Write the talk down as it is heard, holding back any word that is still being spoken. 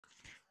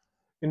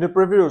In the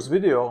previous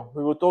video,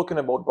 we were talking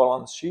about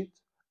balance sheet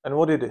and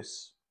what it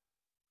is.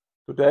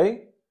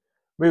 Today,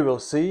 we will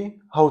see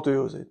how to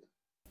use it.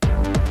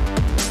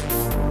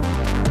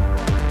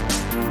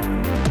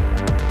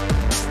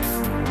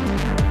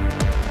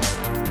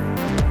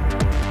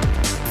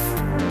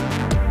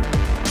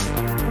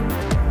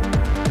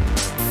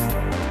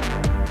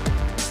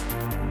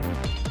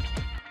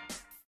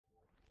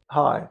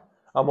 Hi,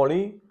 I'm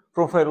Oli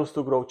from Failures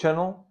to Grow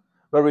channel,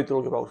 where we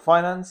talk about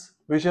finance,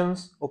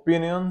 visions,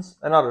 opinions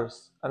and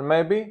others, and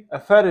maybe a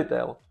fairy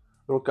tale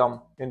will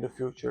come in the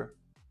future.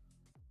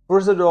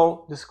 First of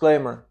all,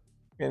 disclaimer,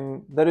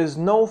 there is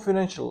no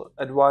financial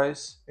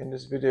advice in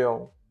this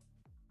video.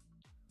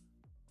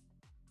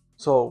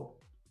 So,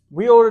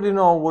 we already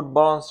know what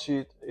balance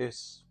sheet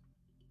is.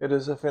 It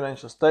is a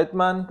financial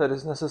statement that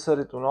is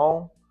necessary to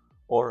know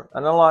or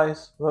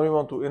analyze when we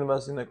want to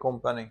invest in a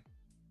company.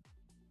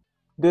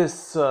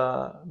 This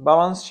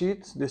balance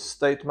sheet, this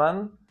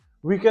statement,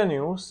 we can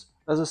use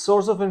as a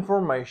source of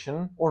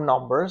information or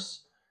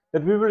numbers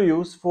that we will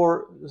use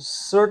for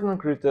certain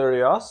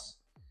criteria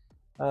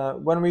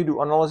when we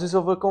do analysis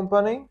of a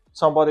company.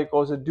 Somebody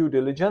calls it due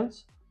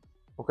diligence.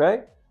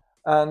 Okay,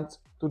 and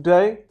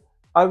today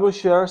I will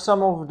share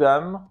some of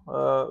them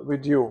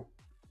with you.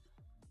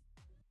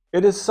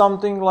 It is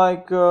something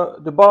like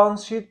the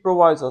balance sheet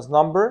provides us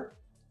number.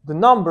 The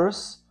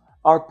numbers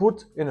are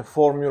put in a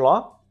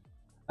formula,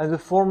 and the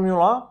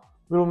formula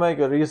will make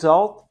a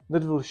result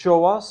that will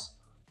show us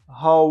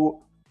how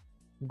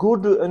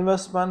good the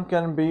investment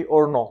can be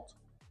or not.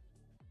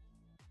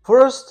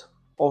 First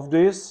of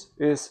this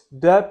is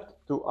debt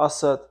to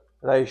asset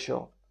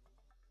ratio.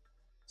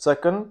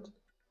 Second,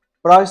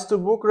 price to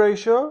book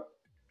ratio.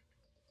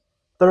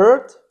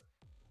 Third,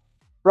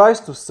 price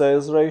to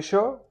sales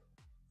ratio.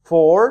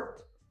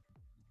 Fourth,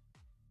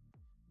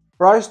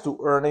 price to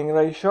earning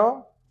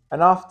ratio,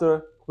 and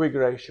after, quick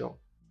ratio.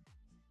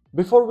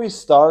 Before we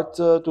start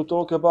to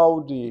talk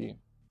about the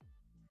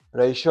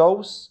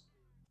ratios,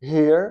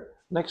 here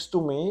next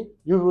to me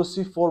you will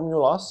see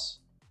formulas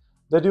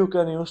that you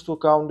can use to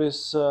count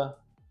these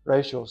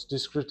ratios,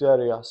 these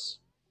criteria.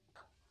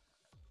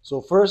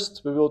 So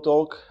first we will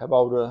talk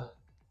about the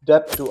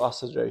debt to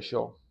asset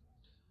ratio.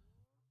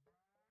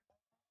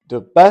 The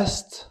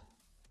best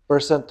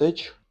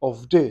percentage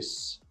of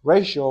this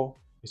ratio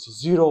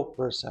is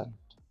 0%.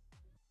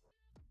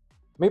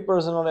 Me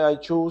personally, I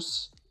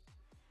choose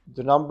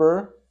the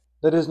number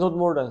that is not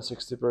more than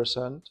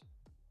 60%.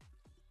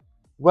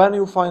 When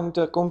you find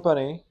a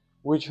company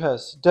which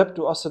has debt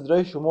to asset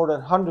ratio more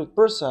than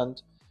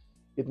 100%,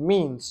 it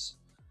means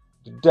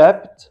the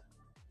debt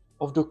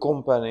of the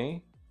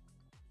company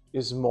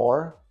is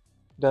more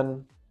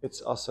than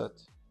its asset,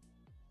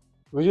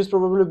 which is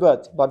probably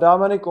bad. But there are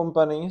many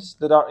companies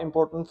that are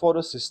important for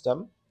the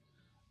system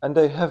and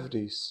they have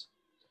these.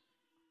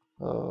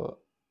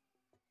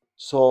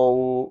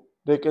 So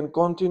they can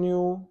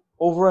continue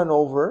over and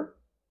over,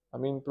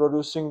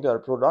 producing their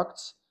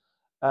products,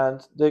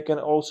 and they can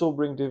also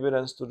bring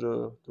dividends to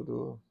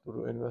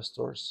the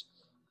investors.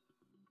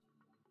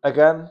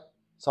 Again,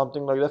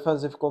 something like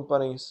defensive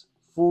companies,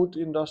 food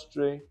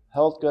industry,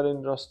 healthcare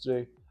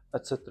industry,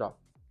 etc.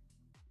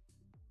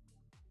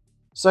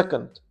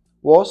 Second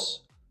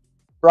was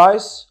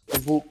price to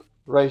book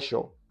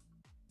ratio.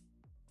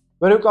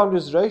 When you count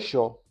this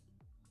ratio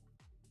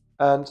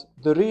and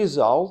the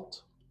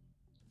result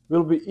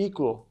will be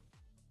equal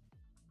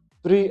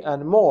 3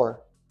 and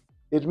more,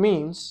 it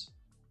means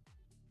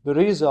the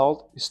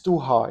result is too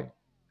high.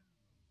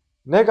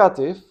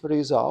 Negative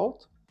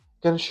result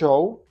can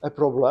show a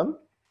problem,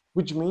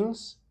 which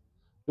means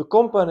the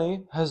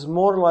company has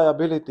more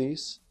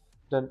liabilities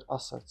than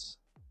assets.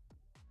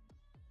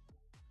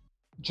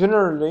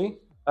 Generally,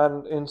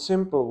 and in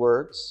simple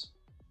words,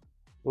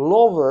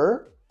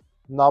 lower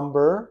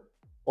number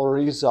or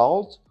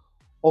result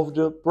of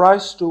the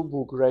price to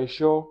book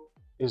ratio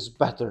is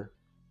better.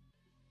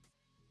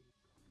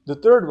 The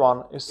third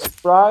one is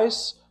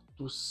price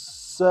to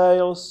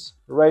sales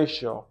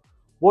ratio.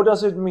 What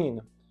does it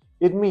mean?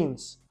 It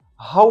means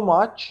how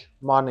much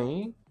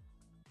money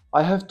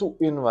I have to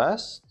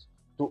invest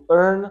to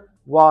earn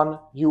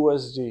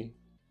 $1.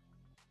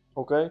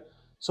 Okay,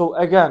 so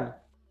again,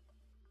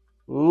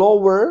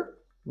 lower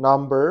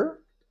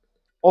number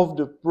of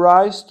the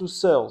price to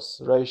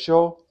sales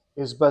ratio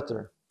is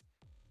better.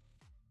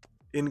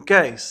 In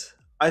case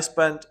I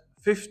spend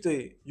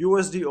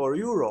 $50 or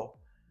euro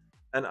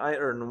and I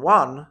earn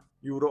 €1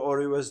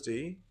 or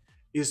USD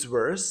is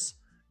worse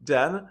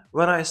than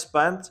when I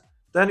spend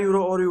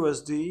 €10 or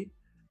USD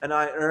and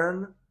I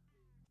earn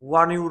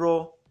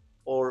 €1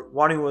 or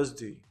 $1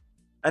 USD.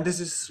 And this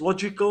is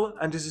logical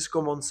and this is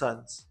common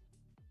sense.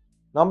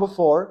 Number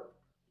 4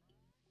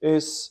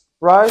 is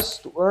price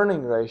to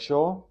earning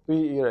ratio,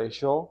 PE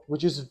ratio,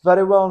 which is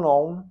very well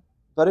known,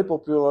 very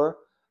popular,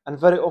 and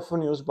very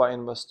often used by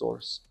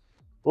investors.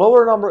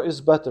 Lower number is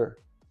better.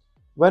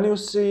 When you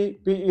see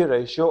PE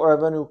ratio or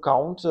when you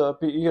count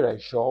PE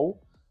ratio,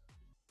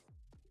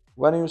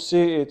 when you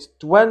see it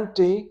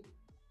 20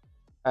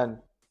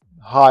 and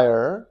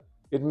higher,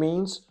 it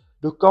means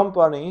the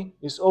company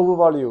is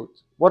overvalued.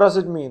 What does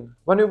it mean?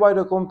 When you buy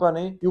the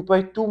company, you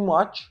pay too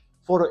much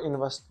for the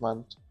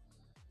investment.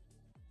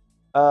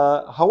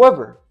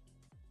 However,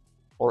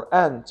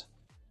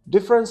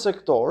 different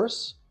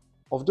sectors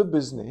of the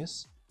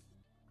business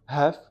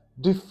have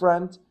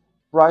different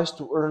price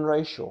to earn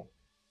ratio.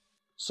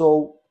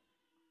 So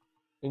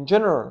in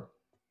general,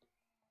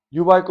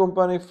 you buy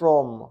company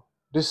from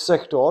this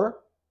sector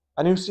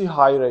and you see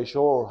high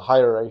ratio or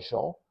higher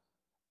ratio,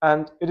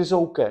 and it is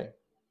okay.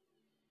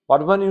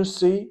 But when you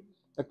see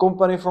a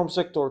company from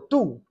sector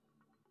 2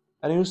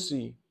 and you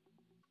see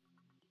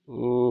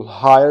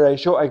higher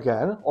ratio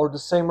again, or the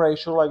same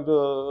ratio like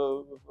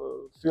the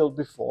field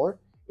before,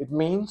 it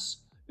means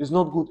it's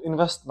not good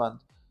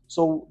investment.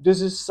 So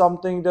this is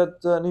something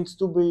that needs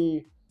to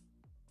be,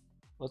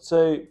 let's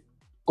say,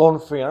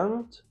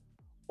 confirmed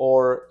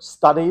or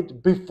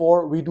studied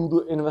before we do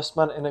the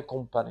investment in a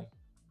company.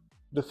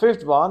 The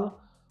fifth one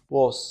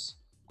was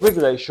quick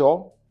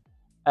ratio,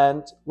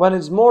 and when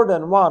it's more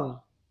than 1,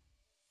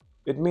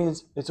 it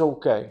means it's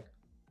okay.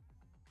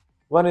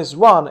 When it's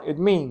 1, it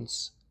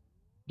means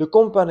the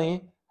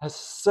company has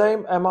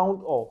same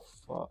amount of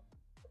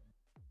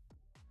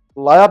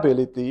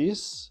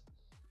liabilities,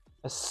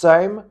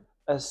 same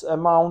as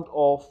amount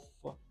of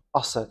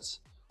assets.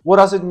 What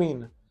does it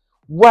mean?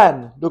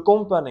 When the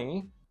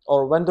company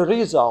or when the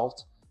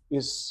result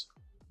is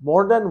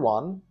more than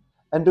 1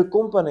 and the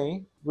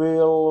company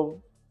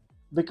will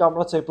become,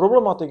 let's say,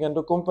 problematic and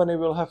the company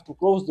will have to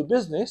close the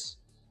business,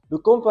 the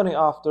company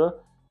after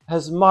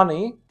has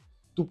money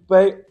to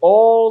pay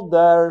all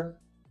their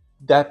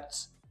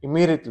debts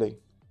immediately.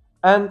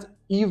 And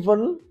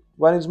even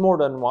when it's more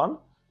than 1,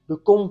 the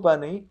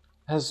company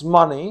has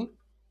money,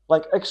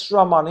 like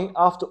extra money,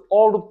 after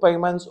all the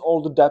payments,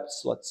 all the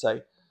debts, let's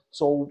say.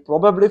 So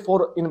probably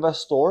for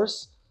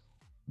investors,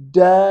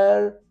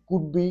 there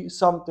could be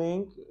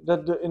something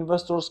that the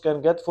investors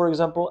can get, for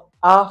example,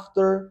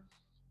 after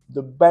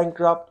the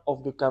bankrupt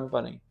of the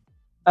company.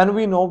 And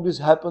we know this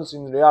happens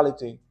in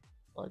reality,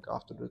 like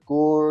after the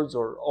courts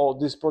or all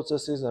these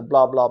processes and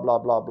blah, blah, blah,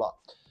 blah, blah.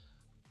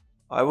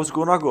 I was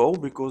gonna go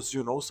because,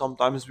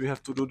 sometimes we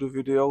have to do the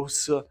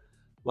videos,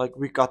 like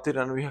we cut it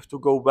and we have to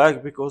go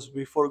back because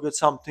we forget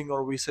something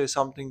or we say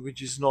something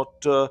which is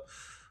not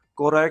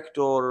correct,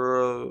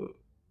 or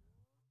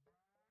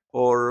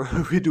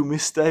we do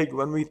mistake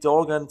when we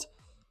talk, and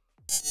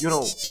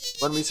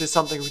when we say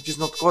something which is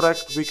not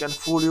correct, we can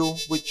fool you,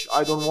 which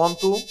I don't want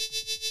to.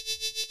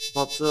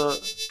 But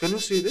can you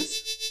see this?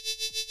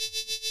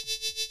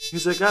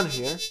 He's again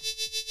here.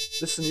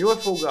 Listen,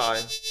 UFO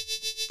guy,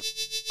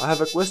 I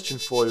have a question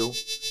for you.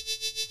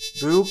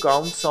 Do you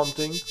count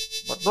something,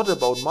 but not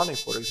about money,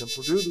 for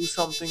example? Do you do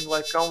something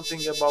like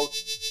counting about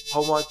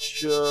how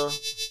much,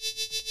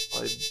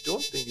 I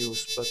don't think you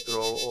use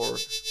petrol, or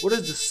what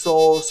is the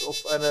source of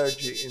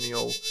energy in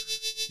your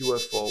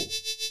UFO?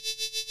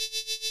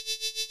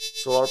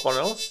 Solar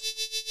panels?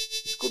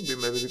 It could be,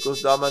 maybe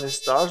because there are many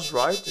stars,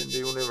 right, in the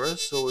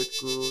universe, so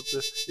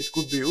it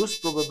could be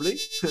used probably.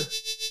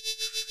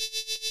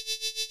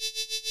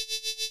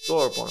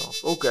 Solar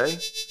panels, okay,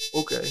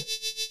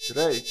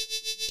 great.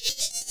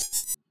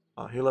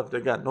 He left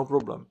again, no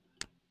problem.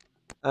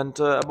 And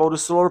about the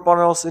solar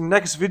panels, in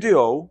next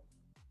video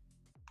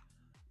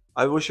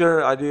I will share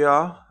an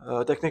idea,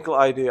 a technical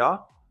idea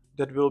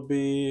that will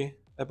be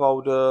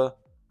about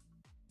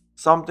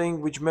something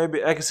which maybe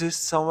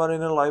exists somewhere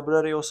in a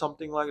library or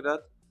something like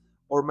that,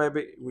 or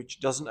maybe which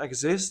doesn't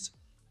exist.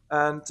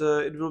 And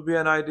it will be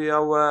an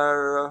idea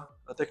where,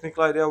 a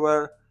technical idea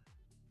where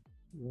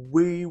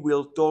we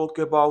will talk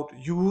about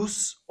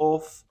use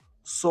of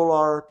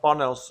solar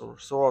panels or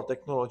solar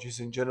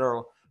technologies in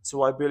general.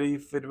 So I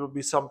believe it will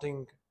be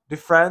something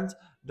different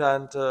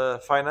than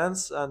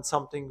finance, and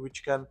something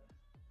which can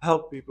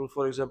help people,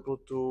 for example,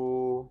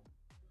 to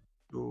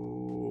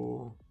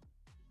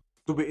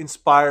to be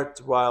inspired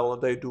while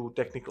they do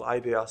technical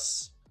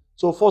ideas.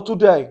 So for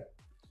today,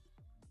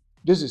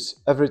 this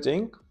is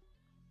everything.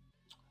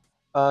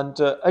 And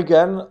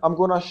again, I'm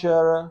gonna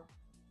share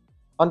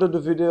under the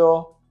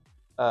video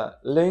a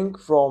link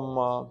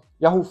from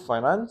Yahoo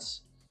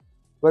Finance,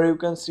 where you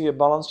can see a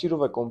balance sheet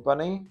of a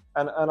company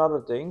and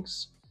other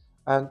things,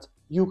 and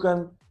you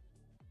can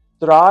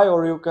try,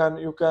 or you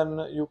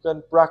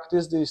can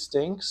practice these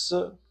things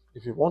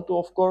if you want to.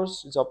 Of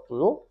course, it's up to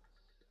you.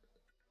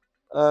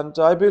 And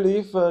I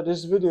believe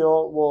this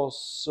video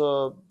was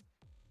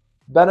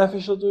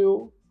beneficial to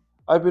you.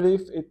 I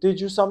believe it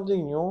teach you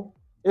something new.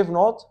 If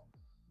not,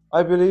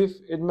 I believe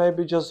it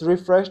maybe just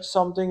refreshed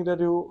something that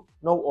you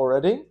know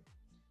already.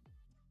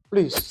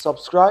 Please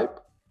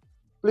subscribe,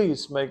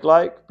 please make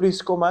like,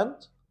 please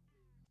comment.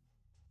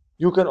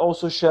 You can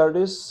also share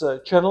this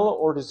channel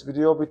or this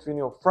video between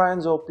your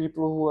friends or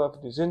people who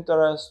have this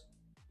interest,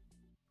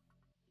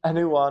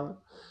 anyone.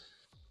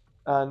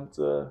 And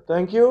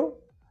thank you,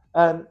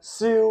 and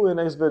see you in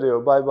the next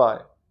video. Bye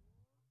bye.